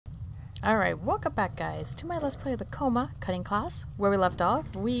Alright, welcome back guys to my Let's Play of the Coma cutting class. Where we left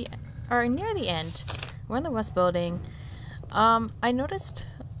off, we are near the end. We're in the west building. I noticed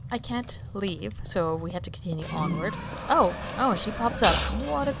I can't leave, so we have to continue onward. Oh, she pops up.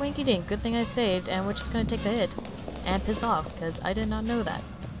 What a quinky dink. Good thing I saved, and we're just gonna take the hit and piss off, because I did not know that.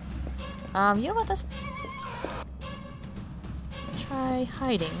 You know what, let's try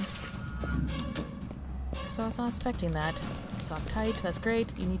hiding. So I was not expecting that. Sock tight, that's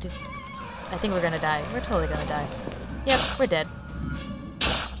great. You need to... I think we're gonna die. We're totally gonna die. Yep, we're dead.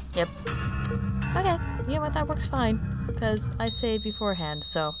 Yep. Okay, you know what, that works fine. Because I saved beforehand,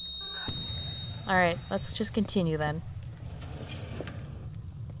 so... Alright, let's just continue then.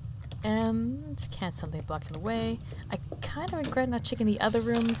 And... can't something blocking the way. I kind of regret not checking the other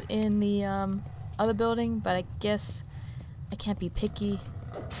rooms in the other building, but I guess I can't be picky.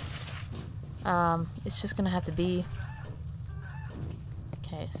 It's just gonna have to be...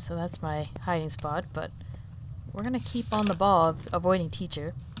 Okay, so that's my hiding spot, but we're gonna keep on the ball of avoiding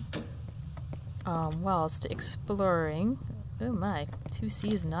teacher. Whilst exploring... Oh my,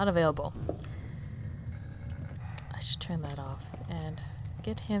 2C not available. I should turn that off and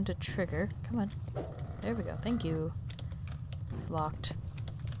get him to trigger. Come on. There we go, thank you. It's locked.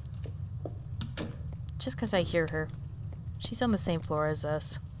 Just because I hear her. She's on the same floor as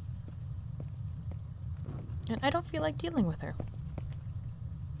us. And I don't feel like dealing with her.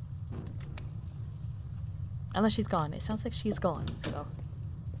 Unless she's gone. It sounds like she's gone, so...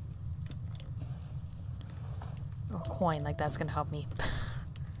 A coin like that's gonna help me.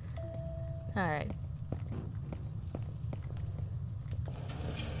 Alright.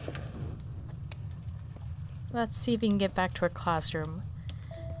 Let's see if we can get back to our classroom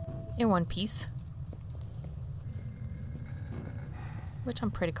in one piece. Which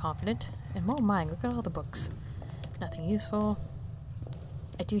I'm pretty confident. And oh my, look at all the books. Nothing useful.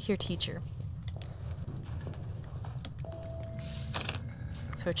 I do hear teacher.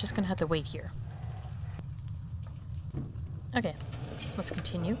 So we're just gonna have to wait here. Okay, let's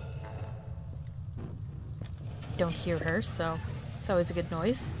continue. Don't hear her, so it's always a good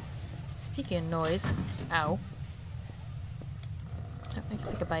noise. Speaking of noise, ow. Oh, I can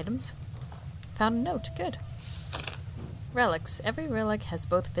pick up items. Found a note, good. Relics. Every relic has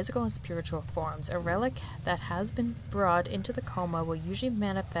both physical and spiritual forms. A relic that has been brought into the coma will usually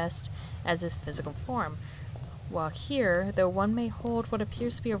manifest as its physical form. While here, though one may hold what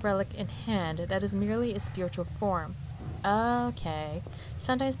appears to be a relic in hand, that is merely a spiritual form. Okay.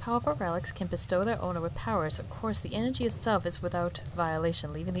 Sometimes powerful relics can bestow their owner with powers. Of course, the energy itself is without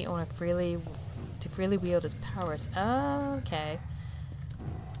violation, leaving the owner freely wield his powers. Okay.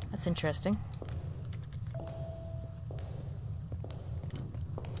 That's interesting.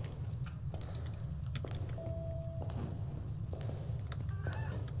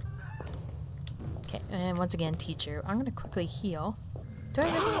 Okay, and once again, teacher. I'm gonna quickly heal. Do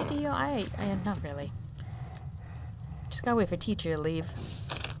I really need to heal? I am not really. Just gotta wait for teacher to leave.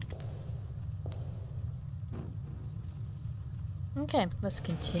 Okay, let's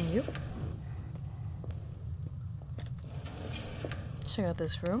continue. Check out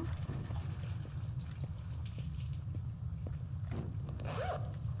this room.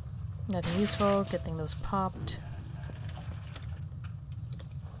 Nothing useful. Good thing those popped.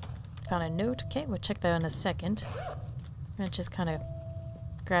 Found a note. Okay, we'll check that in a second. I'm gonna just kind of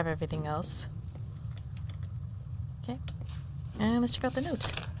grab everything else. Okay, and let's check out the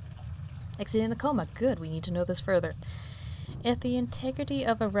note. Exiting the coma. Good, we need to know this further. If the integrity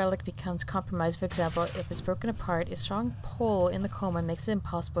of a relic becomes compromised, for example, if it's broken apart, a strong pull in the coma makes it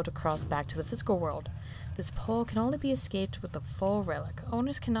impossible to cross back to the physical world. This pull can only be escaped with the full relic.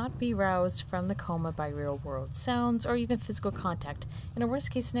 Owners cannot be roused from the coma by real-world sounds or even physical contact. In a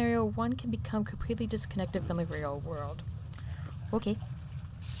worst-case scenario, one can become completely disconnected from the real world. Okay.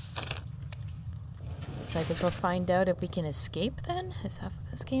 So I guess we'll find out if we can escape then? Is that what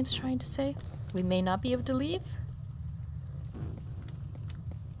this game's trying to say? We may not be able to leave?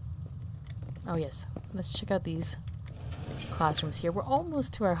 Oh yes, let's check out these classrooms here. We're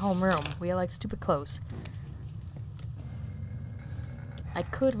almost to our homeroom. We are like stupid close. I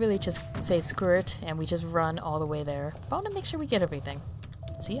could really just say screw it and we just run all the way there. But I want to make sure we get everything.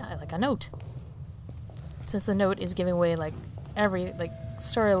 See, I like a note. Since the note is giving away like every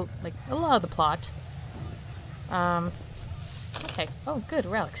story, like a lot of the plot. Okay. Oh, good.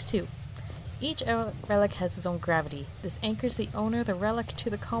 Relics, too. Each relic has its own gravity. This anchors the owner of the relic to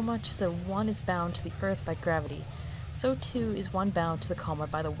the coma, just as one is bound to the earth by gravity. So, too, is one bound to the coma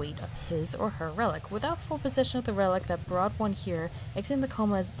by the weight of his or her relic. Without full possession of the relic that brought one here, exiting the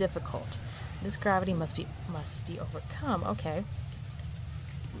coma is difficult. This gravity must be overcome. Okay.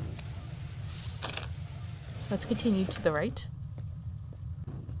 Let's continue to the right.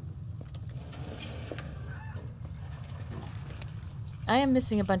 I am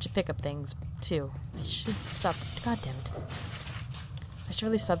missing a bunch of pickup things, too. I should stop. God damn it. I should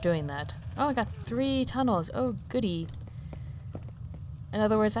really stop doing that. Oh, I got 3 tunnels. Oh, goody. In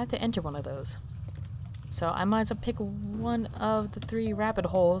other words, I have to enter one of those. So I might as well pick one of the 3 rabbit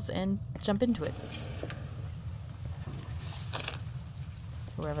holes and jump into it.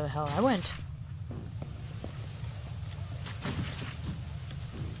 Wherever the hell I went.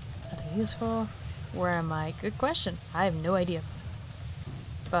 Nothing useful. Where am I? Good question. I have no idea.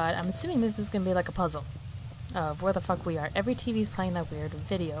 But I'm assuming this is going to be like a puzzle of where the fuck we are. Every TV's playing that weird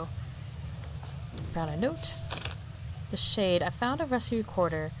video. Found a note. The shade. I found a rusty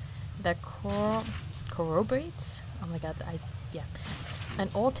recorder that corroborates? Oh my god, yeah. An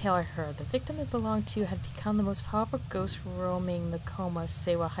old tale I heard. The victim it belonged to had become the most powerful ghost roaming the Coma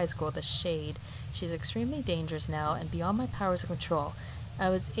Sewa High School, the Shade. She's extremely dangerous now and beyond my powers of control. I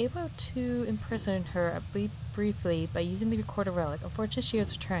was able to impersonate her briefly by using the recorder relic. Unfortunately, she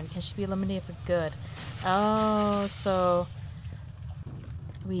has returned. Can she be eliminated for good? Oh, so...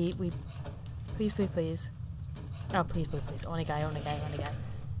 We... Please, please, please. Oh, please, please, please. Only guy.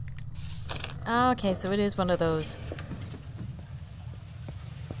 Okay, so it is one of those...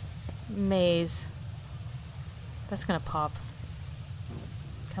 maze. That's gonna pop.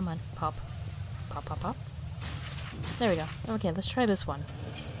 Come on, pop. Pop, pop, pop. There we go. Okay, let's try this one.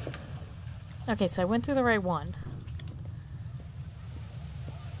 Okay, so I went through the right one.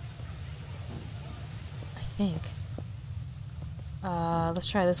 I think. Let's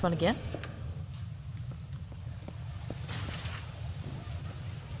try this one again.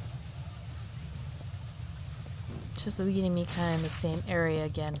 Just leading me kind of in the same area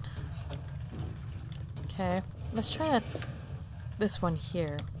again. Okay, let's try this one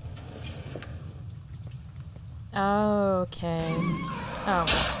here. Okay. Oh,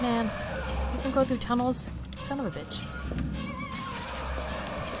 man. You can go through tunnels? Son of a bitch.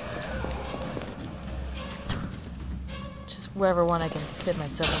 Just whatever one I can fit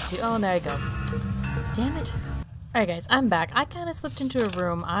myself into. Oh, and there I go. Damn it. Alright guys, I'm back. I kind of slipped into a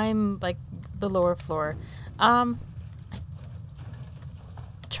room. I'm, like, the lower floor. I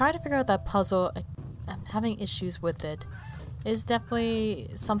tried to figure out that puzzle. I'm having issues with it. It's definitely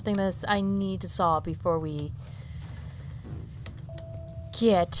something that I need to solve before we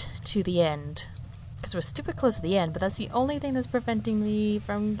get to the end. Because we're stupid close to the end, but that's the only thing that's preventing me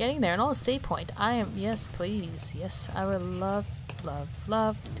from getting there. And all a save point. I am... Yes, please. Yes, I would love, love,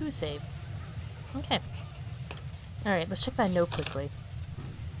 love to save. Okay. Alright, let's check that note quickly.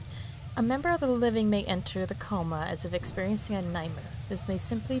 A member of the living may enter the coma as if experiencing a nightmare. This may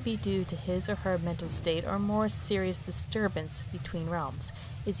simply be due to his or her mental state or more serious disturbance between realms.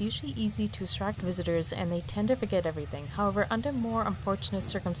 It's usually easy to distract visitors and they tend to forget everything. However, under more unfortunate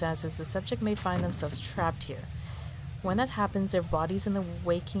circumstances, the subject may find themselves trapped here. When that happens, their bodies in the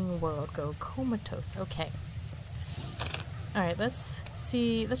waking world go comatose. Okay. Alright, let's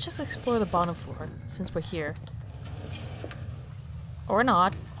see. Let's just explore the bottom floor since we're here. Or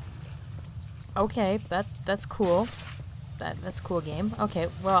not. Okay, that's cool. That's a cool game. Okay,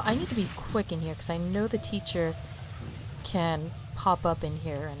 well, I need to be quick in here because I know the teacher can pop up in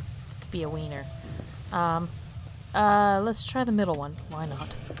here and be a wiener. Let's try the middle one. Why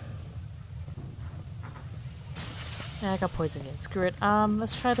not? I got poisoned again. Screw it.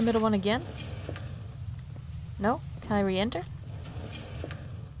 Let's try the middle one again. No? Can I re-enter?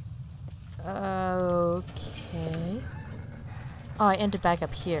 Okay. Oh, I ended back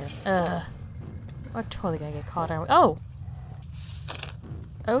up here. Ugh. We're totally gonna get caught, aren't we? Oh!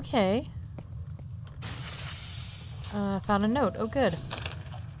 Okay. Found a note. Oh, good.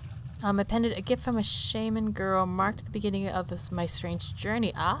 Appended a gift from a shaman girl marked at the beginning of my strange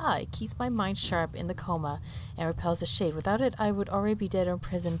journey. Ah, it keeps my mind sharp in the coma and repels the shade. Without it, I would already be dead or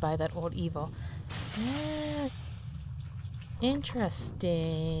imprisoned by that old evil.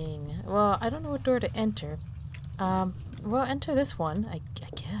 Interesting. Well, I don't know what door to enter. Well, enter this one, I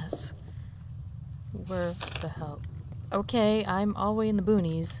guess. Where the hell? Okay, I'm all the way in the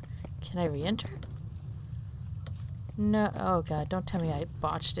boonies. Can I re-enter? No. Oh god, don't tell me I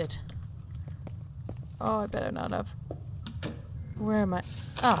botched it. Oh, I better not have. Where am I?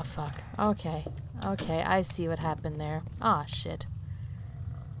 Oh, fuck. Okay. Okay, I see what happened there. Ah, shit.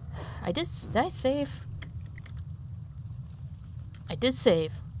 Did I save? I did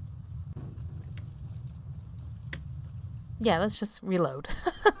save. Yeah, let's just reload.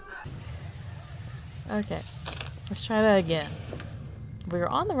 Okay. Let's try that again. We were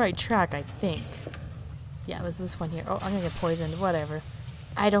on the right track, I think. Yeah, it was this one here. Oh, I'm gonna get poisoned. Whatever.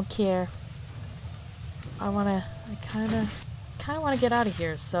 I don't care. I kind of want to get out of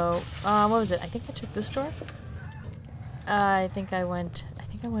here. So, what was it? I think I took this door. I think I went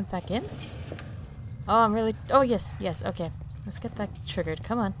back in. Oh, I'm really. Oh, yes. Okay, let's get that triggered.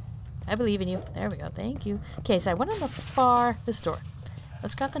 Come on, I believe in you. There we go. Thank you. Okay, so I went on this door.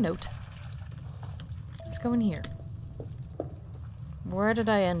 Let's grab the note. Let's go in here. Where did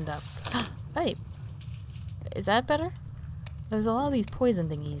I end up? Hey, is that better? There's a lot of these poison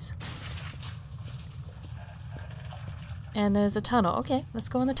thingies. And there's a tunnel. Okay, let's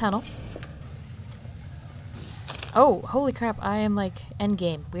go in the tunnel. Oh, holy crap. I am like end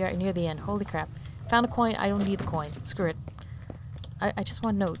game. We are near the end. Holy crap. Found a coin. I don't need the coin. Screw it. I just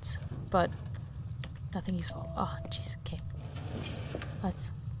want notes, but nothing useful. Oh, jeez. Okay.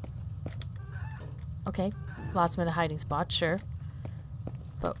 Let's... Okay. Last minute hiding spot. Sure.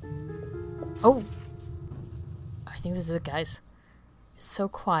 But... Oh! I think this is it, guys. It's so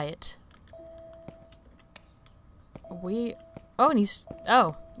quiet. Oh, and he's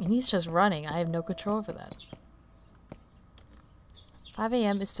just running. I have no control over that. 5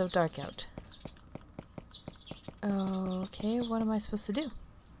 a.m. is still dark out. Okay, what am I supposed to do?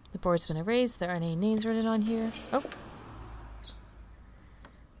 The board's been erased. There aren't any names written on here. Oh.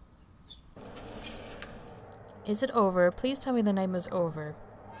 Is it over? Please tell me the nightmare's over.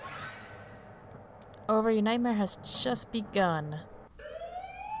 Over, your nightmare has just begun.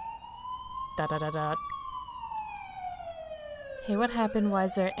 Dot dot dot dot. Hey, what happened? Why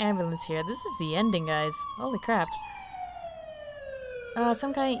is there an ambulance here? This is the ending, guys. Holy crap.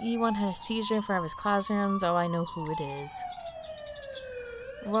 Some guy in E1 had a seizure in front of his classrooms. Oh, I know who it is.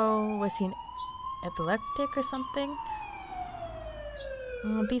 Whoa, was he an epileptic or something?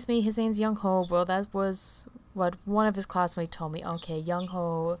 Beats me, his name's Young Ho. Well, that was what one of his classmates told me. Okay, Young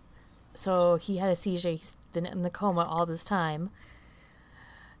Ho. So he had a seizure. He's been in the coma all this time.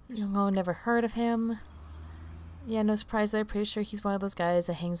 Young Ho, never heard of him. Yeah, no surprise there. Pretty sure he's one of those guys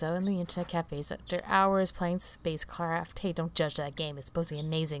that hangs out in the internet cafes after hours playing spacecraft. Hey, don't judge that game. It's supposed to be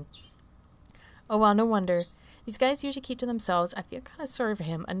amazing. Oh, well, no wonder. These guys usually keep to themselves. I feel kind of sorry for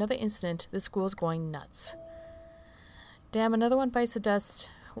him. Another incident. The school's going nuts. Damn, another one bites the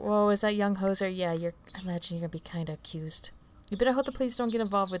dust. Whoa, is that Young Hoser? Yeah, I imagine you're gonna be kind of accused. You better hope the police don't get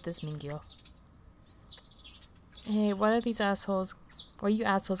involved with this, Mingyo. Hey, what are these assholes? Why are you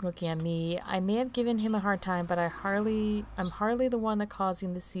assholes looking at me? I may have given him a hard time, but I'm hardly the one that's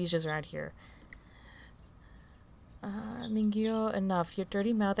causing the seizures around here. Mingyo, enough. Your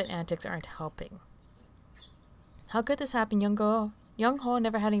dirty mouth and antics aren't helping. How could this happen, Young Ho? Young Ho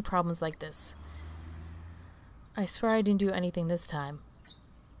never had any problems like this. I swear I didn't do anything this time.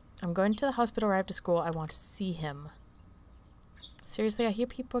 I'm going to the hospital right after school. I want to see him. Seriously, I hear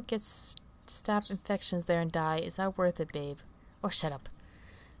people get staph infections there and die. Is that worth it, babe? Oh, shut up.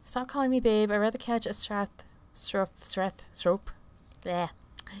 Stop calling me babe. I'd rather catch a strep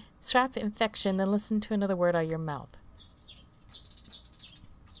infection than listen to another word out of your mouth.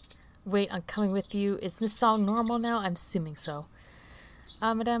 Wait, I'm coming with you. Is Miss Song normal now? I'm assuming so.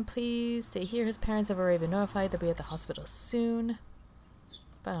 Madame, please stay here. His parents have already been notified. They'll be at the hospital soon.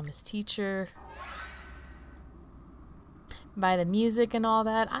 But I'm his teacher. By the music and all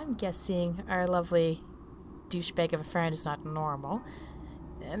that, I'm guessing our lovely douchebag of a friend is not normal.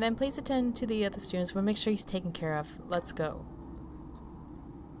 And then please attend to the other students. We'll make sure he's taken care of. Let's go.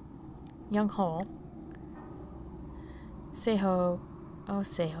 Young Ho. Seiho. Oh,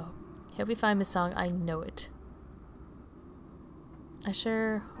 Seiho. He'll be fine, Miss Song. I know it. I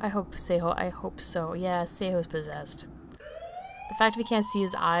hope Seiho. I hope so. Yeah, Seiho's possessed. The fact we can't see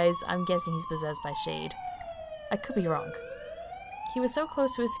his eyes, I'm guessing he's possessed by Shade. I could be wrong. He was so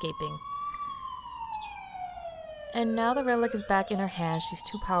close to escaping. And now the relic is back in her hands. She's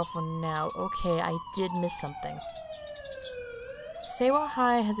too powerful now. Okay, I did miss something. Seiwa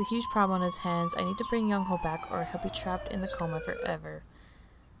Hai has a huge problem on his hands. I need to bring Young Ho back or he'll be trapped in the coma forever. ...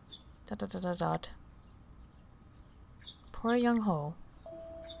 Poor Young Ho.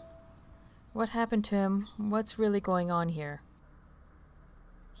 What happened to him? What's really going on here?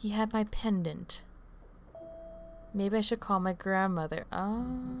 He had my pendant. Maybe I should call my grandmother.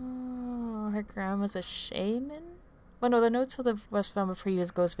 Oh, her grandma's a shaman? Well, no, the notes was from a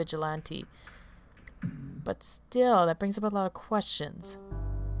previous ghost vigilante. But still, that brings up a lot of questions.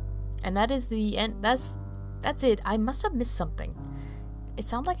 And that is the end. That's it. I must have missed something. It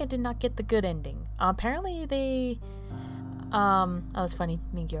sounds like I did not get the good ending. Apparently they... oh, that's funny,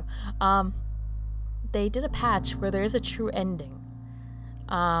 Mingyo. They did a patch where there is a true ending.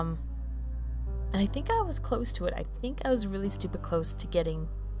 And I think I was close to it. I think I was really stupid close to getting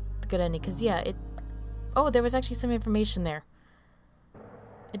the good ending. Because, yeah, it... Oh, there was actually some information there.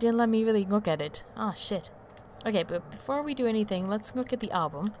 It didn't let me really look at it. Ah, shit. Okay, but before we do anything, let's look at the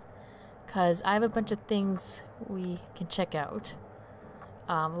album. Because I have a bunch of things we can check out.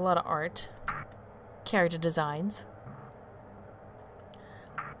 A lot of art. Character designs.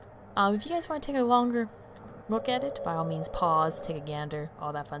 If you guys want to take a longer look at it, by all means pause, take a gander,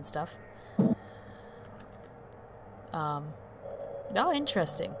 all that fun stuff. Oh,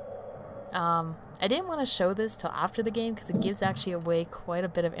 interesting. I didn't want to show this till after the game because it gives actually away quite a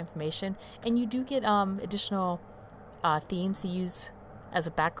bit of information, and you do get additional themes to use as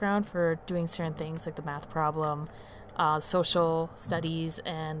a background for doing certain things like the math problem, social studies,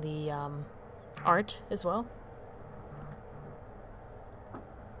 and the art as well.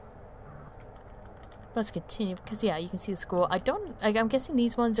 Let's continue because yeah, you can see the school. I'm guessing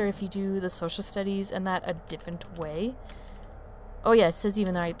these ones are if you do the social studies and that a different way. Oh yeah, it says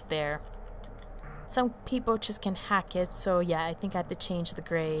even right there. Some people just can hack it, so yeah, I think I have to change the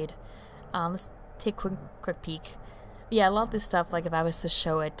grade. Let's take a quick peek. Yeah, a lot of this stuff, like if I was to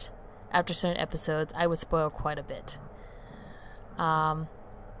show it after certain episodes, I would spoil quite a bit.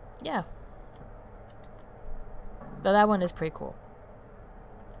 Yeah. Though that one is pretty cool.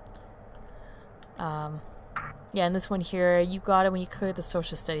 Yeah, and this one here, you got it when you cleared the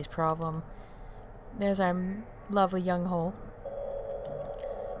social studies problem. There's our lovely young Ho.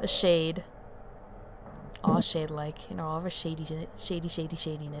 The shade. All shade-like, you know, all of her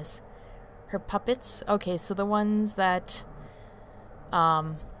shadiness. Her puppets. Okay, so the ones that,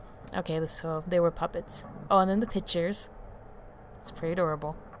 okay, so they were puppets. Oh, and then the pictures. It's pretty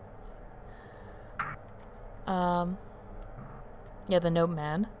adorable. Yeah, the Note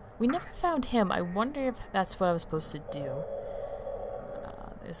Man. We never found him. I wonder if that's what I was supposed to do.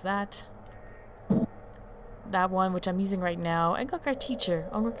 There's that. That one, which I'm using right now. And look, our teacher.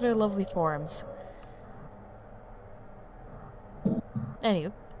 Oh, look at her lovely forms.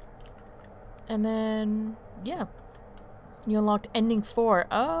 Anywho. And then, yeah. You unlocked ending 4.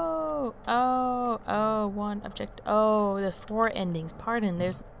 Oh, one object. Oh, there's 4 endings. Pardon,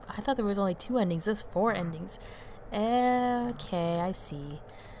 I thought there was only 2 endings. There's 4 endings. Okay, I see.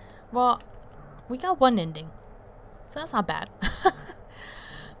 Well, we got 1 ending. So that's not bad.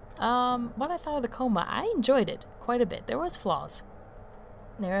 What I thought of the Coma, I enjoyed it quite a bit. There was flaws.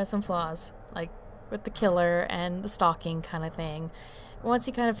 There are some flaws, like with the killer and the stalking kind of thing. Once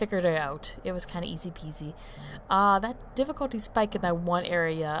you kind of figured it out, it was kind of easy peasy. That difficulty spike in that one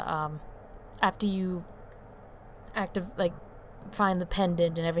area, after you find the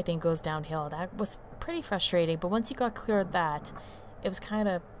pendant and everything goes downhill, that was pretty frustrating. But once you got clear of that, it was kind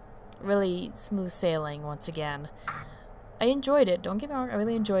of really smooth sailing once again. I enjoyed it. Don't get me wrong, I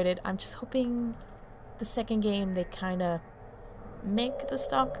really enjoyed it. I'm just hoping the second game they kind of make the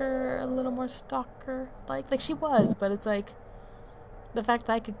stalker a little more stalker-like. Like she was, but it's like the fact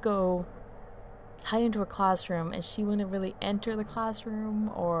that I could go hide into a classroom and she wouldn't really enter the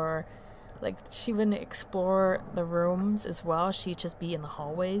classroom, or like she wouldn't explore the rooms as well. She'd just be in the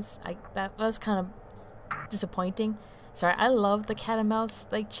hallways. That was kind of disappointing. Sorry, I love the cat and mouse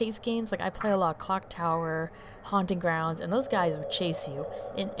like chase games. Like I play a lot of Clock Tower, Haunting Grounds, and those guys would chase you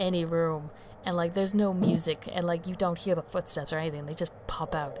in any room. And like there's no music and like you don't hear the footsteps or anything. They just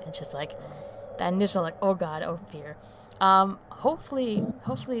pop out. It's just like that initial like, oh god, oh fear. Hopefully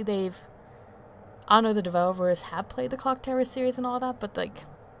they've, I don't know, the developers have played the Clock Tower series and all that, but like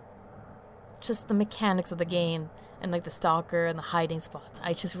just the mechanics of the game and like the stalker and the hiding spots,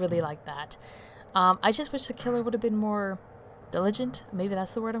 I just really like that. I just wish the killer would have been more diligent. Maybe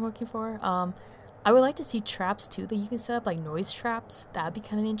that's the word I'm looking for. I would like to see traps too that you can set up, like noise traps. That'd be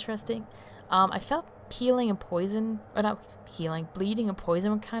kind of interesting. I felt bleeding and poison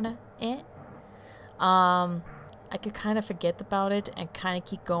were kind of eh. I could kind of forget about it and kind of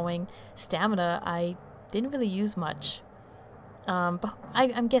keep going. Stamina, I didn't really use much. But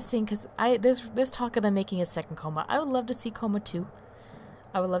I'm guessing because there's talk of them making a second Coma. I would love to see Coma 2.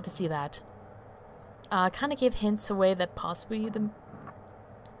 I would love to see that. Kind of gave hints away that possibly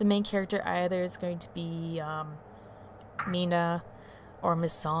the main character either is going to be Mina or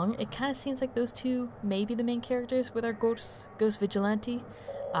Miss Song. It kind of seems like those two may be the main characters with our ghost vigilante.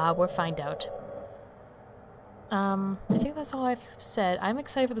 We'll find out. I think that's all I've said. I'm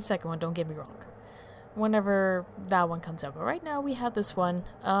excited for the second one, don't get me wrong. Whenever that one comes out. But right now we have this one.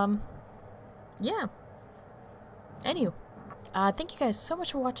 Yeah. Anywho. Thank you guys so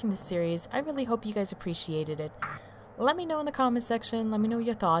much for watching this series. I really hope you guys appreciated it. Let me know in the comment section. Let me know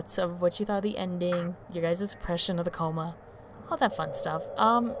your thoughts of what you thought of the ending, your guys' impression of the Coma, all that fun stuff.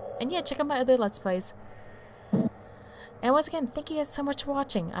 And yeah, check out my other Let's Plays. And once again, thank you guys so much for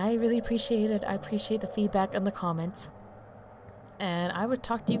watching. I really appreciate it. I appreciate the feedback and the comments. And I would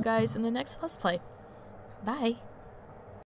talk to you guys in the next Let's Play. Bye!